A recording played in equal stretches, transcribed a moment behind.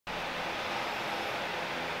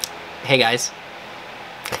Hey guys,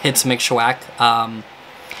 it's Mcshwack.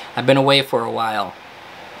 I've been away for a while.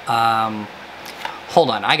 Hold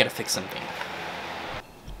on, I gotta fix something.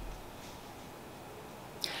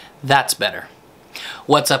 That's better.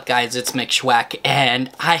 What's up guys, it's Mcshwack, and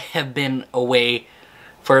I have been away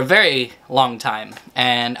for a very long time,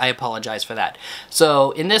 and I apologize for that. So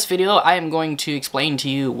in this video, I am going to explain to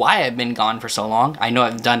you why I've been gone for so long. I know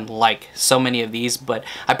I've done like so many of these, but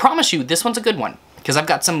I promise you this one's a good one, because I've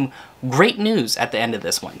got some great news at the end of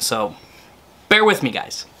this one, so bear with me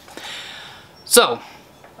guys. So,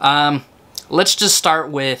 let's just start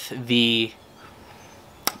with the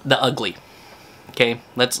ugly. Okay,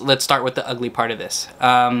 let's start with the ugly part of this.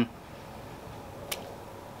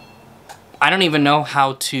 I don't even know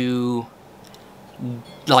how to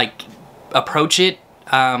like approach it.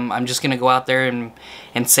 I'm just gonna go out there and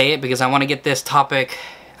say it because I want to get this topic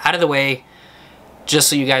out of the way, just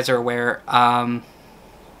so you guys are aware.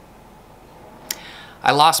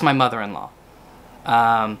 I lost my mother-in-law.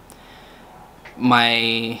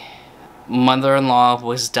 My mother-in-law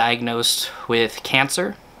was diagnosed with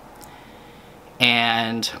cancer,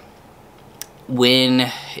 and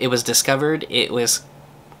when it was discovered, it was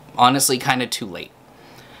honestly kind of too late.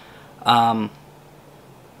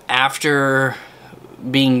 After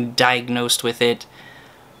being diagnosed with it,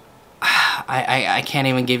 I can't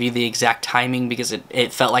even give you the exact timing because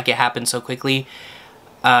it felt like it happened so quickly.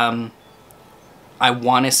 I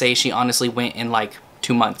want to say she honestly went in like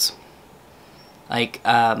 2 months. Like,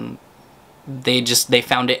 they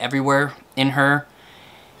found it everywhere in her,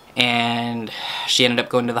 and she ended up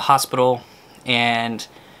going to the hospital, and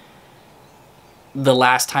the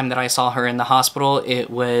last time that I saw her in the hospital,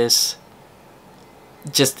 it was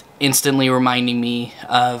just instantly reminding me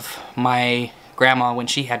of my grandma when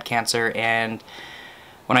she had cancer, and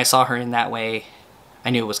when I saw her in that way,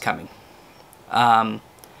 I knew it was coming.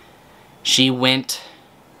 She went,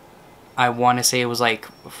 I want to say it was like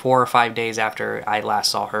 4 or 5 days after I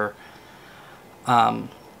last saw her.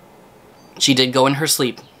 She did go in her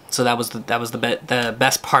sleep, so that was the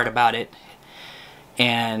best part about it.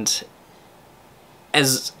 And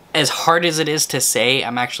as hard as it is to say,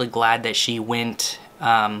 I'm actually glad that she went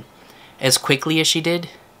as quickly as she did.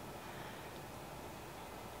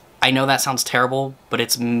 I know that sounds terrible, but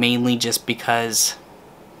it's mainly just because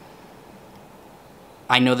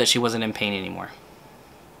I know that she wasn't in pain anymore.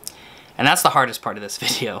 And that's the hardest part of this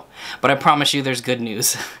video. But I promise you there's good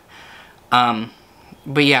news. But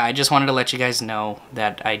yeah, I just wanted to let you guys know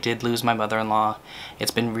that I did lose my mother-in-law.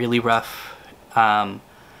 It's been really rough.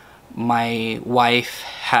 My wife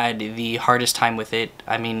had the hardest time with it.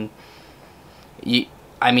 I mean,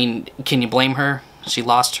 can you blame her? She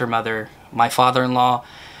lost her mother. My father-in-law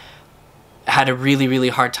had a really, really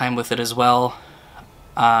hard time with it as well.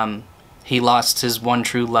 He lost his one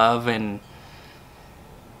true love, and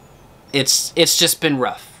it's just been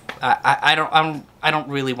rough. I don't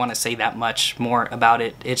really want to say that much more about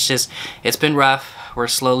it. It's been rough. We're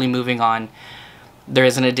slowly moving on. There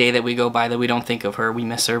isn't a day that we go by that we don't think of her. We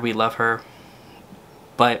miss her. We love her.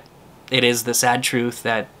 But it is the sad truth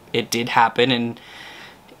that it did happen, and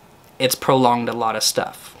it's prolonged a lot of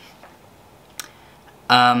stuff.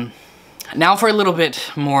 Now for a little bit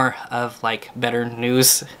more of like better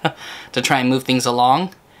news to try and move things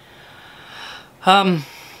along.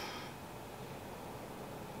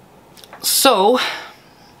 So,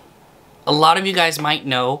 a lot of you guys might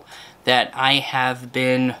know that I have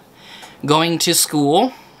been going to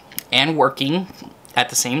school and working at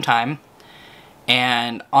the same time.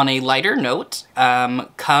 And on a lighter note, I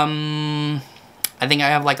think I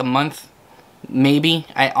have like a month, maybe.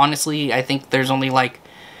 I think there's only like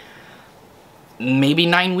maybe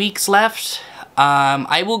 9 weeks left.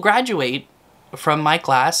 I will graduate from my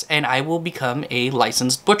class and I will become a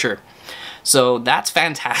licensed butcher. So that's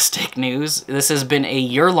fantastic news. This has been a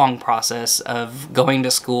year-long process of going to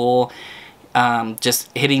school, just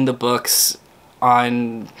hitting the books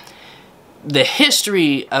on the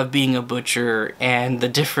history of being a butcher and the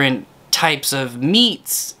different types of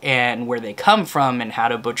meats and where they come from and how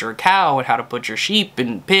to butcher a cow and how to butcher sheep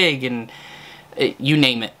and pig and you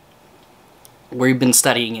name it. We've been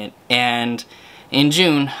studying it, and in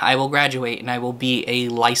June I will graduate and I will be a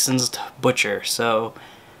licensed butcher. So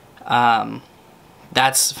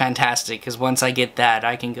that's fantastic, because once I get that,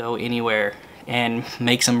 I can go anywhere and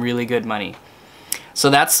make some really good money. So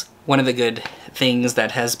that's one of the good things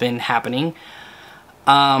that has been happening.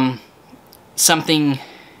 Something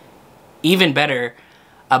even better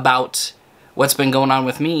about what's been going on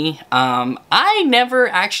with me, I never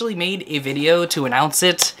actually made a video to announce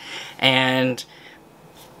it, and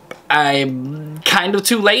I'm kind of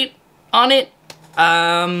too late on it.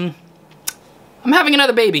 I'm having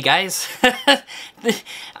another baby, guys.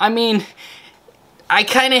 I mean, I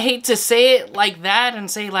kind of hate to say it like that and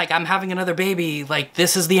say like I'm having another baby, like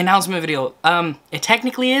this is the announcement video. It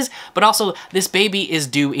technically is, but also this baby is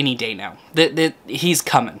due any day now. He's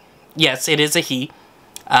coming. Yes, it is a he.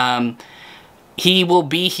 He will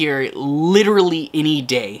be here literally any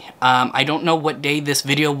day. I don't know what day this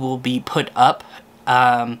video will be put up.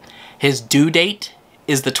 His due date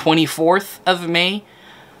is the 24th of May.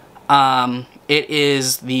 It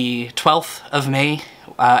is the 12th of May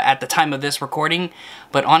at the time of this recording,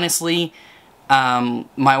 but honestly,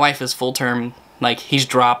 my wife is full term. Like, he's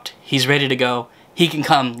dropped, he's ready to go, he can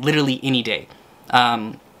come literally any day.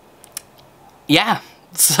 Yeah,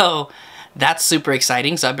 so that's super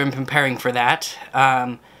exciting, so I've been preparing for that.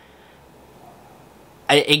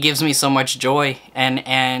 It gives me so much joy,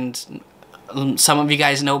 and some of you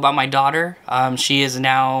guys know about my daughter. She is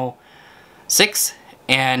now 6,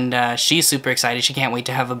 and she's super excited. She can't wait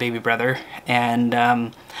to have a baby brother. And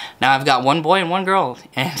now I've got one boy and one girl,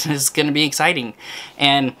 and it's going to be exciting.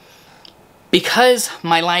 And because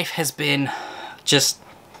my life has been just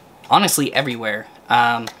honestly everywhere,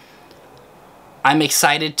 I'm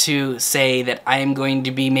excited to say that I am going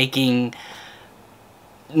to be making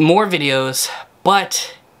more videos,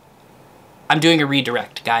 but I'm doing a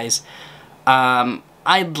redirect, guys.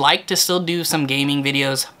 I'd like to still do some gaming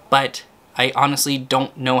videos, but I honestly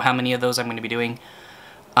don't know how many of those I'm going to be doing.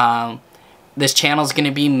 This channel is going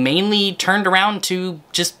to be mainly turned around to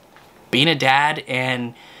just being a dad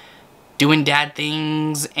and doing dad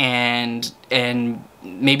things, and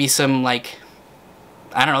maybe some, like,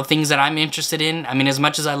 I don't know, things that I'm interested in. I mean, as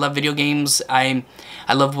much as I love video games, I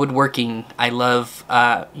love woodworking. I love,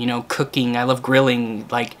 you know, cooking. I love grilling.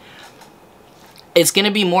 Like, it's going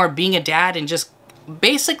to be more being a dad and just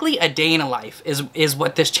basically a day in a life is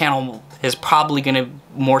what this channel is probably going to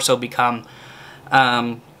more so become.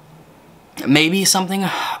 Maybe something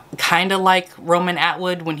kind of like Roman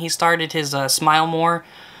Atwood when he started his Smile More.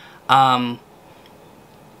 I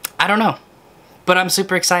don't know. But I'm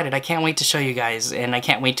super excited. I can't wait to show you guys, and I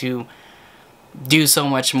can't wait to do so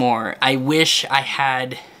much more. I wish I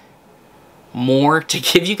had more to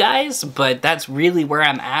give you guys, but that's really where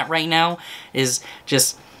I'm at right now, is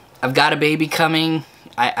just, I've got a baby coming.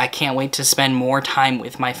 I can't wait to spend more time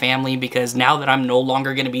with my family, because now that I'm no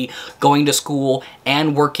longer going to be going to school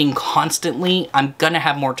and working constantly, I'm going to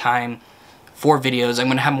have more time for videos. I'm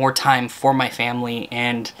going to have more time for my family,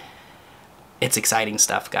 and it's exciting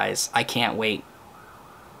stuff, guys. I can't wait.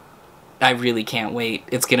 I really can't wait.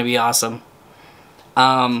 It's going to be awesome.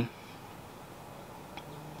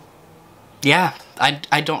 Yeah,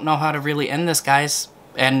 I don't know how to really end this, guys.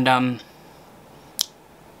 And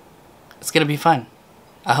it's going to be fun.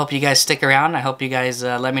 I hope you guys stick around. I hope you guys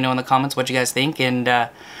let me know in the comments what you guys think. And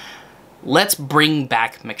let's bring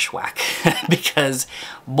back Mcshwack. Because,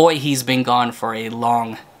 boy, he's been gone for a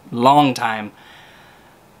long, long time.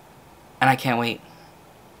 And I can't wait.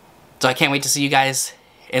 So I can't wait to see you guys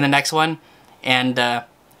in the next one. And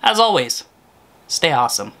as always, stay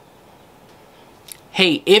awesome.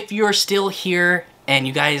 Hey, if you're still here and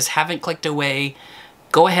you guys haven't clicked away,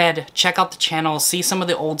 go ahead, check out the channel, see some of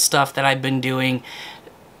the old stuff that I've been doing.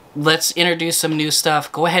 Let's introduce some new stuff.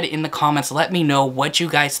 Go ahead in the comments, let me know what you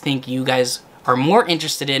guys think you guys are more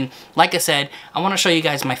interested in. Like I said, I want to show you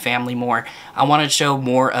guys my family more. I want to show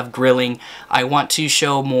more of grilling. I want to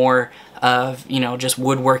show more of, you know, just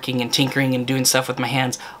woodworking and tinkering and doing stuff with my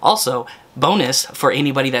hands. Also, bonus for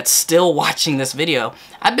anybody that's still watching this video,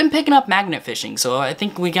 I've been picking up magnet fishing, so I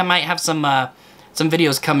think we might have some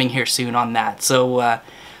videos coming here soon on that. So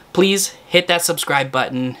please hit that subscribe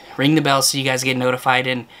button, ring the bell so you guys get notified,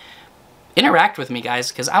 and interact with me,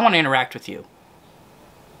 guys, because I want to interact with you.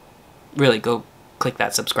 Really, go click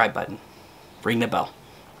that subscribe button, ring the bell.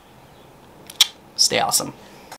 Stay awesome.